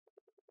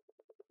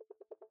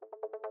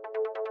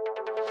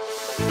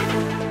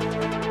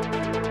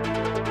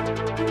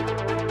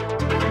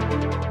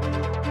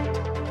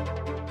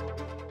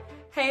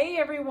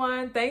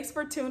everyone. Thanks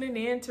for tuning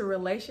in to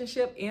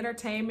Relationship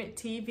Entertainment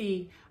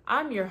TV.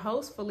 I'm your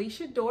host,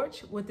 Felicia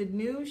Dortch, with the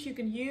news you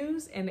can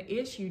use and the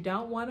ish you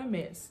don't want to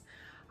miss.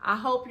 I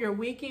hope your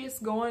week is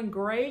going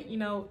great.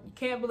 You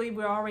can't believe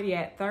we're already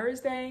at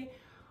Thursday.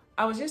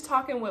 I was just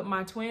talking with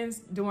my twins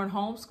during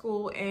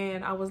homeschool,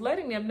 and I was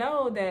letting them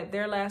know that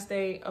their last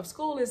day of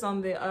school is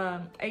on the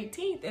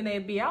 18th, and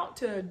they'd be out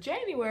to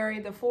January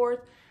the 4th.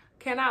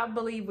 Cannot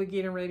believe we're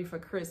getting ready for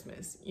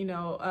Christmas.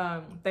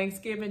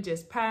 Thanksgiving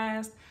just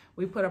passed.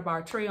 We put up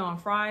our tree on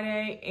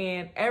Friday,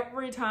 and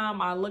every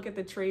time I look at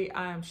the tree,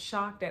 I am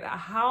shocked at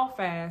how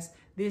fast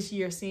this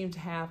year seemed to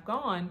have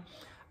gone.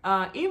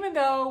 Even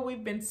though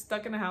we've been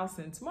stuck in the house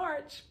since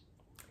March,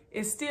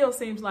 it still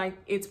seems like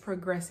it's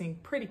progressing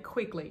pretty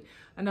quickly.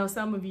 I know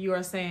some of you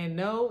are saying,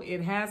 no,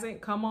 it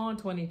hasn't. Come on,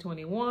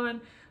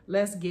 2021.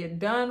 Let's get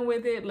done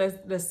with it.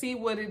 Let's see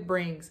what it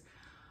brings.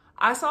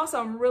 I saw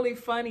something really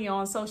funny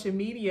on social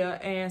media,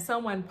 and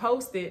someone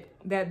posted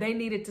that they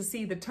needed to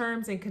see the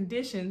terms and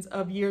conditions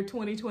of year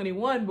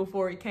 2021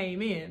 before it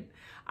came in.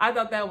 I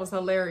thought that was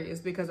hilarious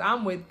because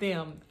I'm with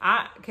them.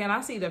 Can I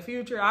see the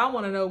future? I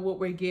want to know what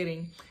we're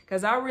getting,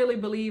 because I really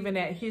believe in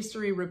that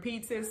history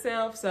repeats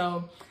itself.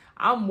 So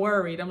I'm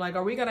worried. I'm like,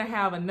 are we going to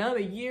have another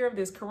year of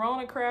this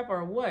corona crap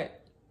or what?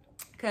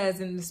 Because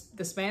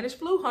the Spanish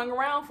flu hung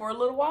around for a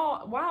little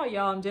while,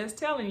 y'all. I'm just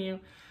telling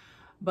you.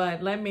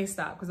 But let me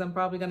stop, because I'm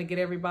probably going to get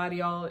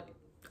everybody all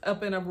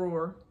up in a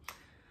roar.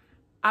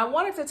 I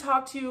wanted to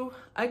talk to you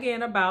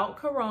again about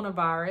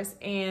coronavirus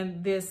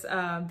and this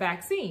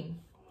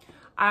vaccine.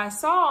 I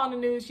saw on the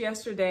news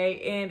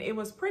yesterday, and it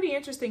was pretty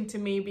interesting to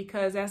me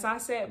because, as I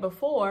said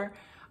before,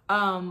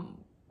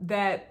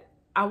 that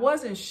I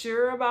wasn't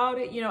sure about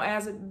it.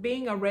 As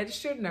being a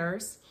registered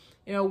nurse,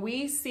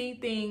 we see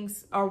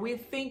things, or we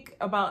think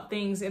about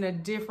things in a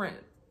different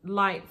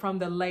light from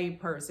the lay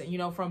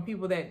person, from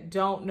people that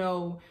don't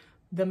know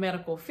the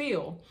medical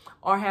field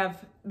or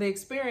have the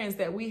experience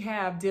that we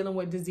have dealing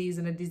with disease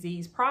and the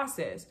disease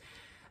process.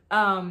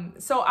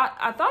 So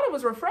I thought it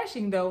was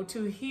refreshing, though,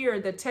 to hear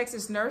the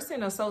Texas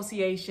Nursing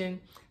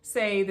Association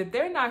say that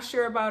they're not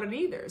sure about it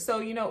either. So,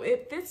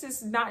 this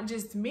is not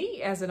just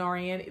me as an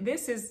RN,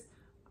 this is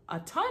a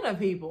ton of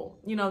people,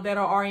 that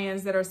are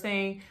RNs that are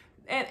saying,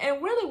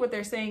 and really what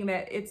they're saying,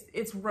 that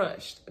it's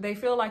rushed. They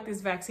feel like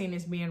this vaccine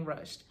is being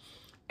rushed.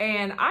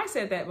 And I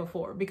said that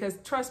before, because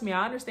trust me,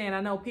 I understand.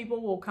 I know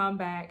people will come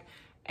back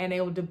and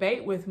they will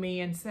debate with me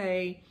and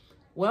say,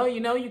 well,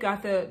 you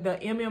got the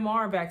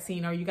MMR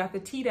vaccine, or you got the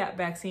Tdap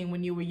vaccine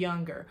when you were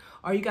younger,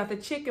 or you got the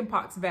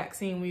chickenpox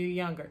vaccine when you were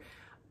younger.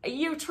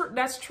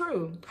 That's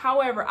true.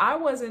 However, I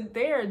wasn't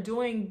there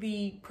doing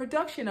the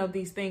production of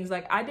these things.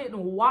 Like, I didn't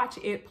watch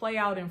it play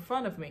out in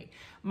front of me.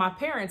 My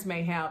parents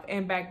may have.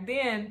 And back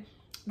then,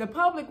 the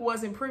public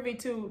wasn't privy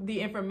to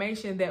the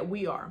information that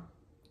we are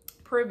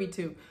privy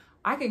to.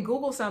 I can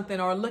Google something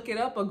or look it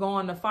up or go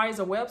on the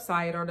Pfizer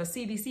website or the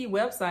CDC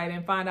website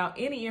and find out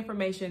any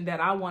information that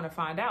I want to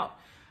find out.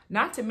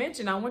 Not to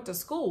mention, I went to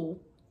school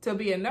to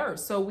be a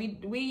nurse. So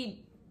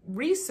we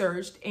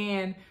researched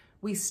and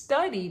we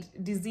studied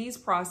disease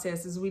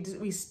processes.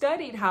 We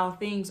studied how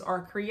things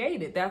are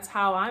created. That's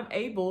how I'm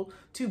able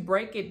to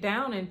break it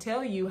down and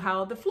tell you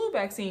how the flu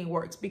vaccine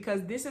works,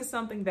 because this is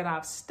something that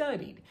I've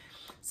studied.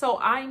 So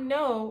I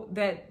know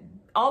that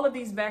all of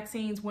these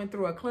vaccines went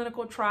through a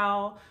clinical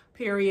trial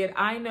period.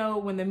 I know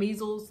when the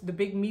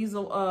big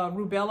measles,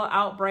 rubella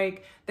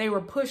outbreak, they were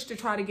pushed to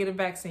try to get a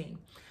vaccine.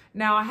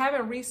 Now, I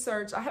haven't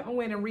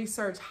went and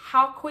researched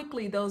how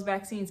quickly those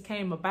vaccines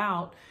came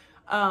about.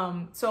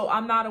 So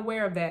I'm not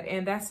aware of that.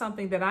 And that's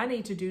something that I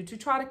need to do to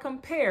try to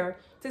compare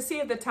to see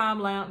if the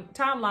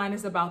timeline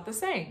is about the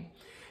same.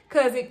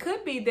 Because it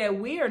could be that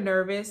we are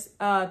nervous,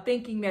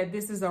 thinking that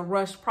this is a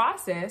rushed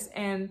process,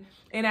 and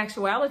in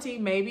actuality,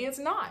 maybe it's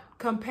not,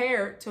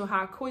 compared to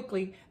how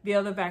quickly the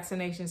other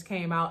vaccinations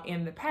came out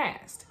in the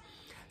past.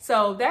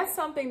 So that's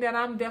something that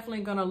I'm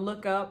definitely going to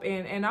look up,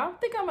 and I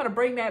think I'm going to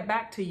bring that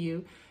back to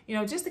you,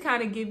 just to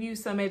kind of give you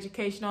some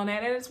education on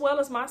that, and as well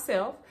as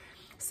myself,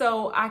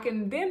 so I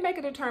can then make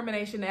a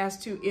determination as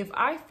to if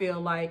I feel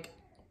like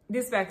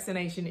this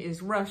vaccination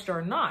is rushed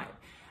or not.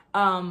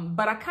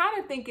 But I kind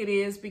of think it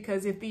is,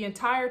 because if the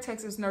entire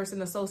Texas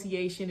Nursing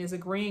Association is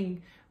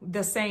agreeing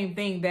the same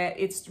thing, that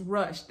it's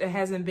rushed, there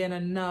hasn't been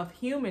enough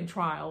human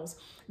trials,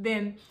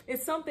 then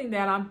it's something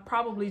that I'm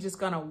probably just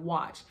going to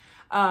watch.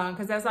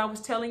 Because as I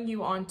was telling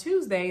you on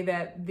Tuesday,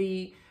 that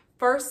the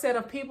first set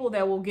of people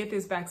that will get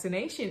this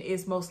vaccination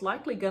is most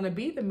likely going to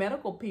be the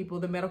medical people,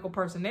 the medical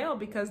personnel,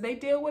 because they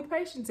deal with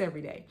patients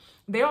every day.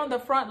 They're on the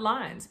front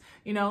lines,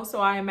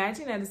 so I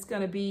imagine that it's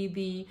going to be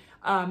the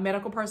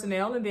medical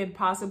personnel, and then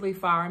possibly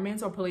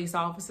firemen or police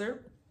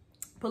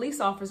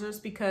officers,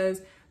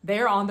 because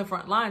they're on the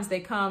front lines. They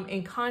come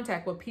in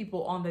contact with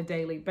people on the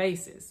daily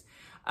basis,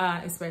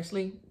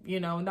 especially,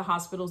 in the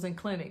hospitals and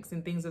clinics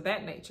and things of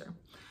that nature.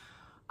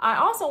 I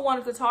also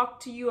wanted to talk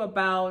to you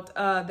about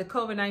the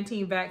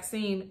COVID-19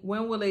 vaccine.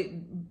 When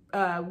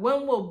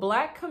will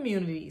Black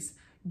communities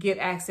get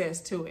access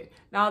to it?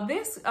 Now,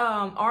 this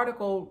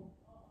article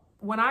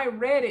when I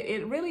read it,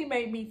 it really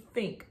made me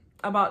think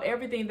about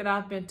everything that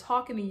I've been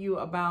talking to you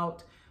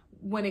about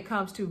when it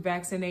comes to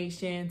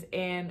vaccinations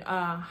and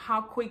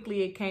how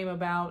quickly it came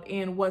about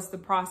and what's the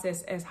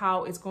process as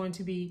how it's going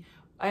to be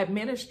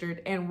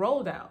administered and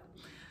rolled out.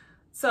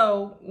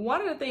 So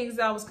one of the things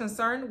I was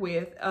concerned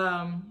with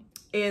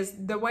is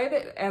the way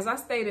that, as I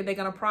stated, they're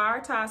going to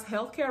prioritize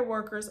healthcare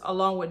workers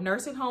along with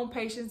nursing home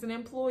patients and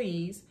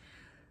employees,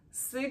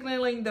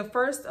 signaling the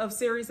first of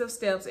series of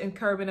steps in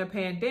curbing a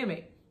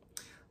pandemic.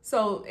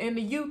 So in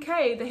the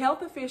UK, the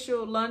health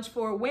official launched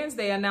for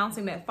Wednesday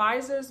announcing that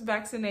Pfizer's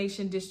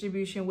vaccination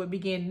distribution would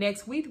begin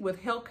next week,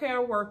 with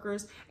healthcare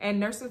workers and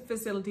nursing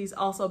facilities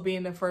also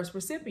being the first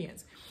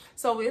recipients.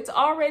 So it's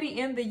already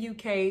in the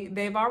UK.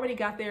 They've already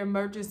got their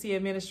emergency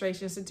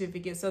administration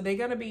certificate. So they're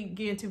going to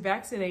begin to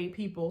vaccinate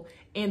people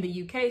in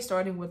the UK,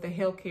 starting with the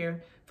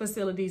healthcare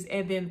facilities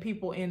and then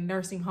people in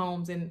nursing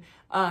homes and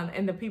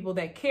the people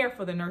that care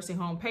for the nursing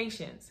home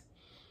patients.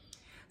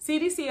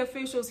 CDC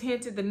officials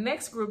hinted the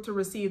next group to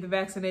receive the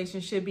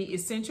vaccination should be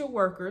essential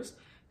workers,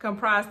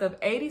 comprised of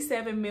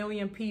 87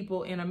 million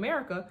people in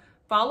America,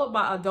 followed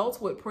by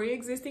adults with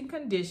pre-existing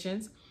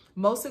conditions,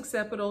 most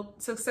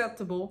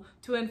susceptible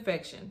to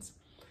infections.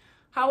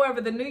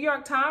 However, the New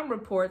York Times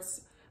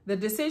reports the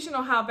decision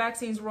on how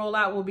vaccines roll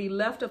out will be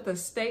left up to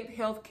state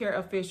healthcare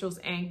officials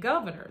and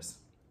governors.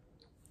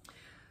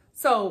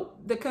 So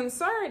the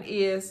concern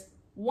is,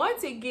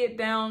 once it get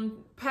down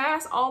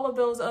past all of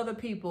those other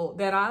people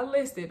that I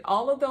listed,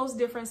 all of those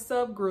different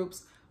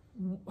subgroups,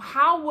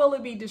 how will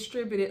it be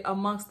distributed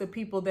amongst the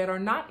people that are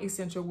not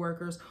essential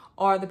workers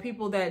or the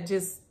people that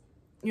just,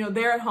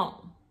 they're at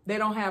home? They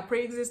don't have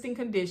pre-existing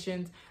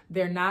conditions.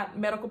 They're not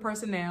medical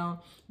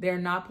personnel. They're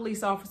not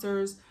police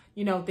officers,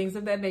 things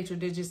of that nature.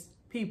 They're just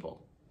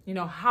people.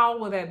 How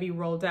will that be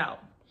rolled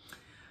out?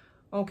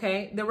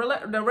 Okay, the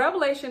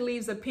revelation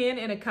leaves a pin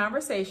in a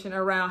conversation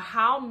around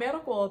how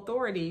medical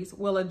authorities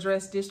will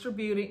address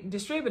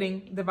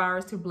distributing the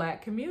virus to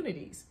Black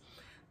communities.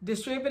 The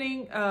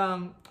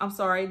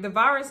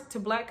virus to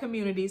Black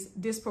communities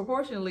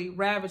disproportionately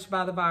ravaged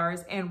by the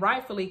virus and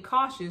rightfully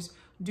cautious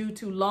due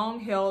to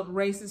long-held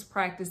racist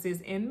practices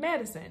in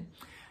medicine.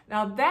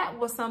 Now, that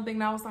was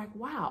something I was like,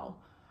 wow.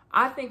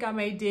 I think I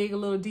may dig a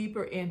little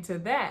deeper into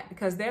that,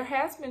 because there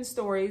have been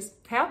stories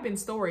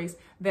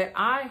that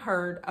I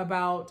heard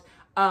about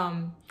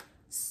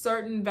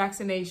certain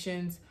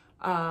vaccinations.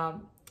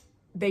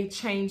 They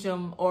change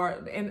them,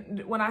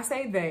 and when I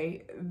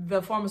say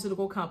the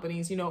pharmaceutical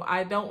companies,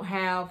 I don't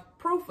have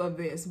proof of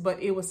this,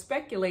 but it was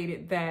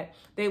speculated that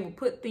they would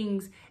put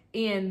things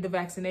in the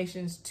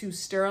vaccinations to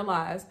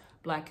sterilize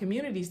Black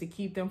communities to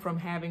keep them from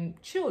having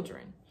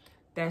children.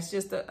 That's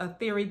just a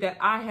theory that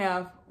I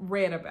have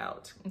read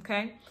about,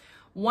 okay?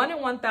 1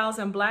 in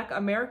 1,000 Black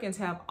Americans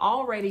have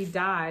already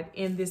died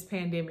in this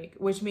pandemic,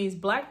 which means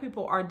Black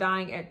people are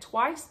dying at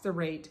twice the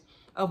rate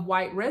of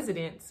white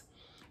residents.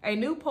 A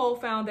new poll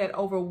found that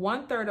over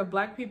 1/3 of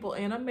Black people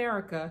in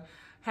America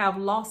have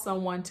lost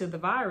someone to the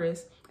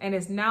virus, and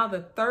is now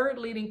the third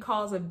leading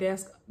cause of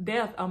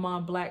death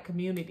among Black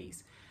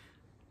communities.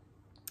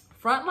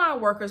 Frontline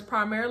workers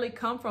primarily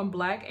come from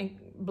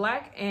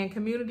Black and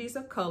communities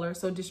of color,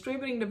 so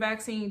distributing the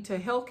vaccine to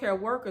healthcare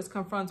workers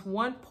confronts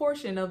one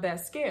portion of that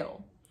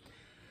scale.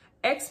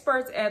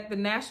 Experts at the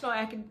National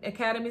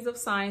Academies of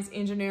Science,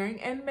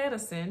 Engineering, and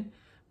Medicine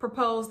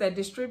propose that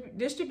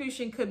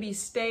distribution could be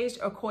staged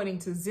according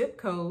to zip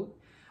code,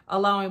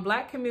 allowing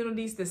Black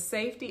communities the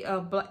safety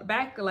of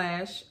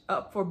backlash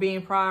for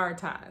being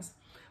prioritized,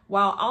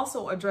 while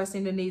also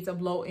addressing the needs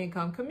of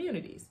low-income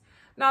communities.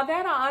 Now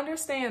that I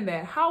understand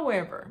that.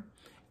 However,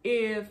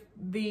 if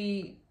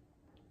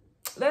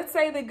let's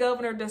say the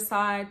governor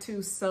decide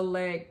to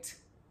select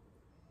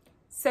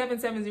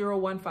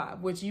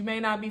 77015, which you may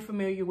not be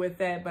familiar with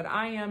that, but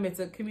I am. It's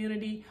a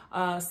community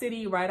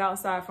city right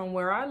outside from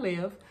where I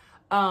live.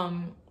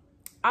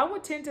 I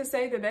would tend to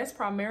say that that's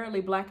primarily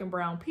Black and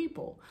brown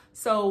people.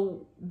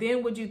 So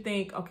then would you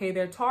think, okay,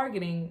 they're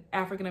targeting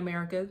African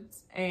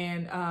Americans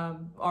and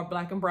or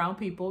Black and brown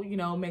people,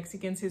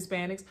 Mexicans,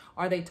 Hispanics.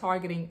 Are they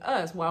targeting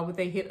us? Why would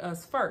they hit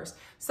us first?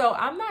 So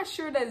I'm not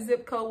sure that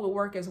zip code would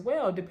work as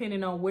well,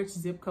 depending on which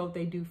zip code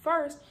they do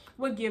first,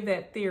 would give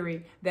that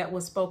theory that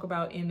was spoke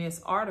about in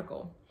this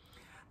article.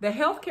 The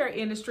healthcare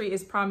industry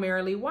is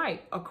primarily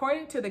white.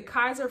 According to the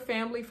Kaiser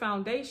Family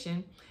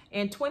Foundation,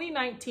 in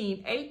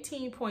 2019,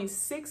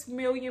 18.6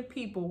 million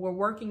people were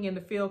working in the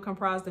field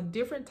comprised of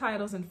different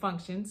titles and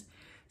functions.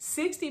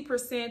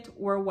 60%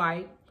 were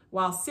white,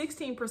 while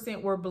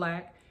 16% were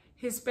Black.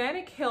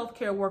 Hispanic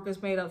healthcare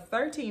workers made up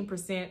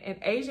 13%, and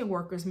Asian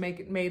workers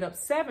made up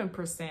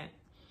 7%.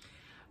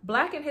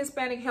 Black and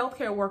Hispanic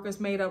healthcare workers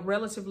made up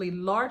relatively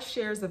large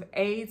shares of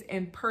aides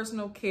and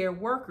personal care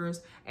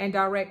workers and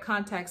direct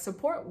contact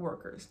support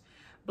workers.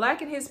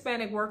 Black and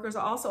Hispanic workers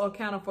also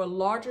accounted for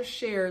larger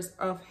shares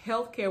of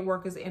healthcare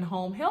workers in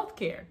home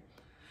healthcare.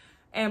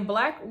 And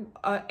Black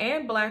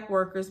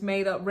workers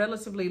made up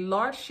relatively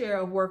large share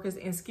of workers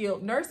in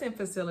skilled nursing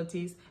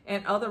facilities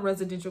and other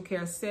residential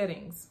care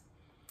settings.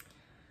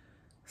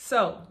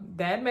 So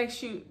that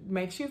makes you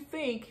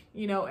think,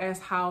 as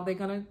how they're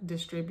going to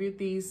distribute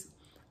these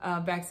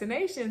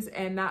vaccinations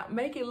and not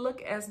make it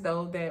look as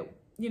though that,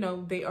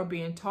 they are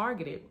being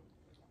targeted.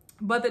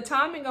 But the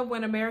timing of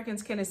when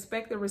Americans can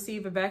expect to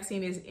receive a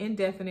vaccine is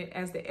indefinite,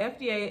 as the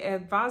FDA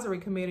Advisory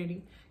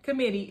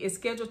Committee is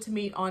scheduled to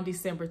meet on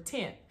December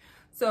 10th.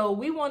 So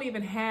we won't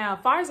even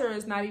have, Pfizer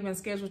is not even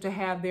scheduled to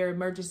have their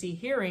emergency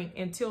hearing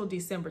until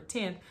December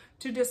 10th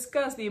to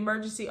discuss the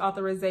emergency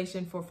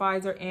authorization for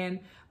Pfizer and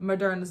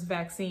Moderna's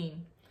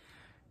vaccine.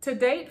 To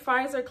date,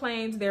 Pfizer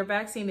claims their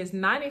vaccine is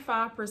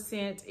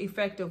 95%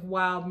 effective,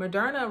 while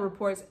Moderna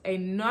reports a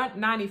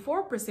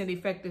 94%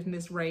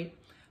 effectiveness rate.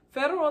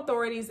 Federal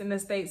authorities in the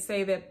state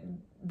say that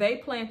they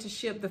plan to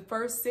ship the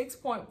first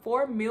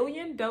 6.4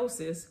 million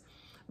doses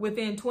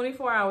within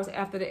 24 hours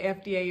after the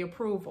FDA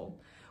approval,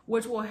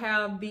 which will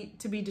have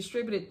to be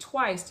distributed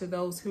twice to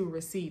those who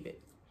receive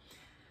it.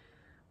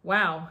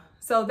 Wow.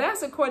 So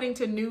that's according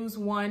to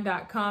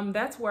news1.com.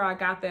 That's where I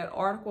got that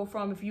article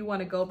from, if you want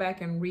to go back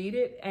and read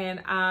it.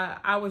 And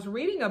I was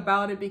reading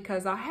about it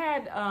because I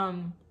had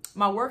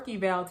my work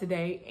eval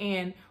today.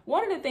 And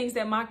one of the things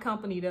that my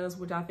company does,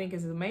 which I think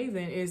is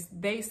amazing, is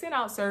they send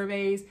out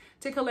surveys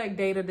to collect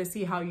data to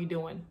see how you're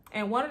doing.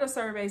 And one of the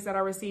surveys that I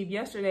received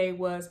yesterday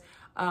was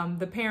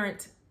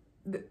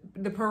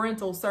the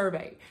parental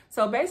survey.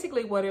 So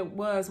basically what it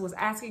was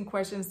asking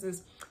questions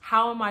is,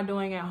 how am I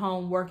doing at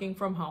home working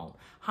from home?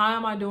 How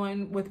am I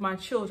doing with my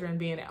children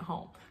being at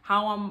home?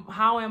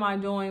 How am I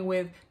doing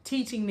with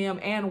teaching them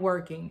and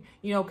working,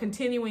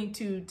 continuing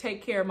to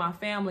take care of my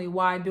family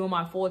while doing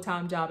my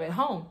full-time job at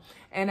home?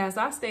 And as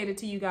I stated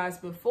to you guys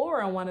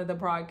before on one of the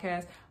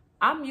broadcasts,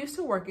 I'm used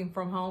to working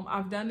from home.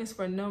 I've done this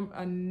for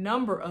a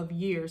number of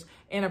years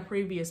in a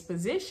previous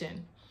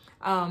position.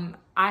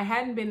 I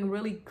hadn't been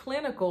really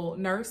clinical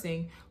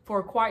nursing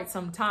for quite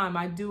some time.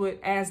 I do it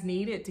as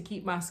needed to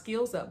keep my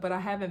skills up, but I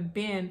haven't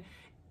been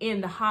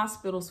in the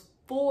hospitals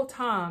full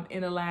time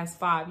in the last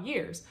 5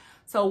 years.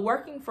 So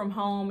working from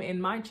home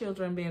and my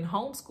children being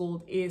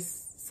homeschooled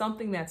is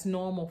something that's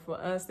normal for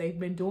us. They've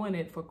been doing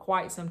it for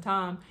quite some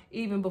time,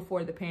 even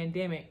before the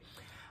pandemic.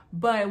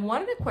 But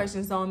one of the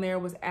questions on there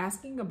was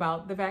asking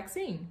about the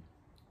vaccine.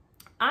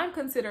 I'm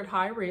considered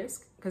high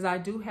risk because I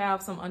do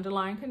have some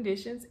underlying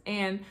conditions,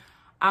 and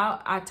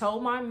I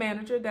told my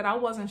manager that I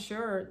wasn't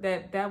sure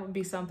that that would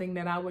be something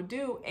that I would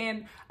do.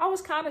 And I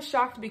was kind of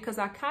shocked because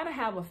I kind of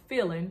have a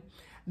feeling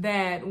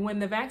that when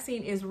the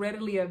vaccine is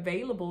readily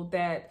available,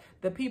 that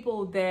the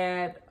people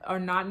that are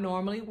not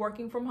normally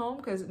working from home,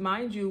 because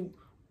mind you,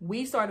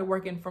 we started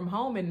working from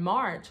home in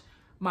March.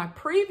 My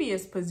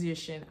previous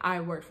position,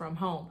 I worked from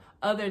home.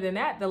 Other than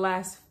that, the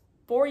last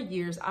 4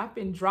 years, I've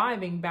been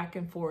driving back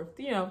and forth,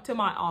 to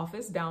my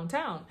office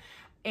downtown.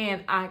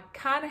 And I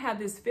kind of have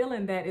this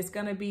feeling that it's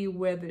going to be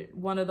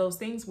one of those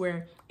things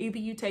where either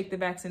you take the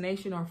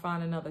vaccination or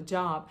find another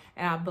job.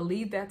 And I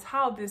believe that's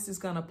how this is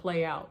going to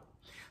play out.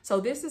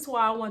 So this is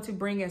why I want to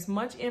bring as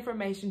much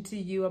information to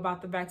you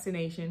about the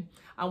vaccination.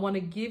 I want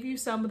to give you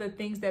some of the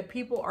things that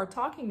people are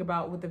talking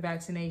about with the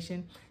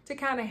vaccination to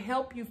kind of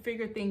help you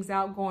figure things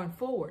out going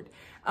forward.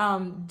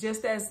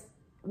 Just as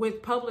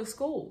with public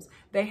schools,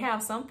 they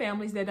have some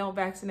families that don't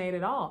vaccinate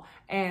at all,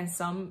 and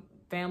some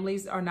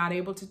families are not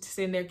able to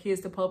send their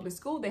kids to public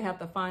school. They have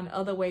to find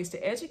other ways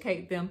to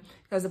educate them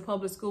because the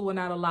public school will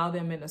not allow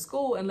them into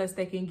school unless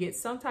they can get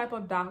some type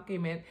of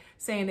document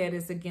saying that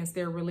it's against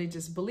their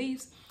religious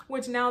beliefs,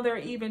 which now they're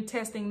even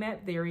testing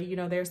that theory.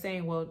 They're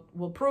saying, well,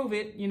 we'll prove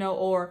it,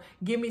 or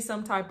give me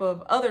some type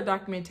of other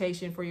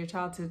documentation for your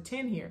child to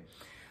attend here.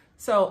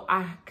 So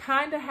I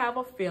kind of have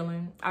a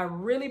feeling, I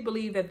really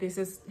believe that this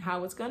is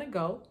how it's going to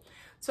go.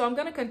 So I'm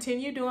going to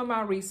continue doing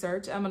my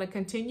research. I'm going to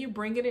continue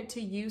bringing it to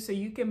you so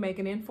you can make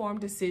an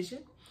informed decision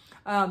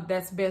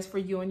that's best for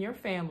you and your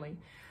family.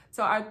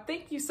 So I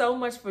thank you so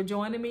much for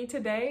joining me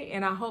today,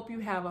 and I hope you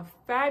have a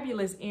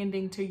fabulous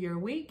ending to your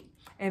week.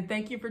 And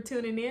thank you for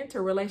tuning in to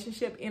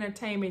Relationship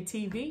Entertainment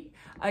TV.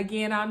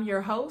 Again, I'm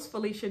your host,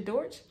 Felicia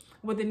Dortch,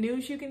 with the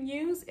news you can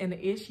use and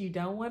the ish you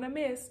don't want to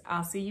miss.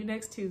 I'll see you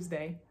next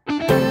Tuesday.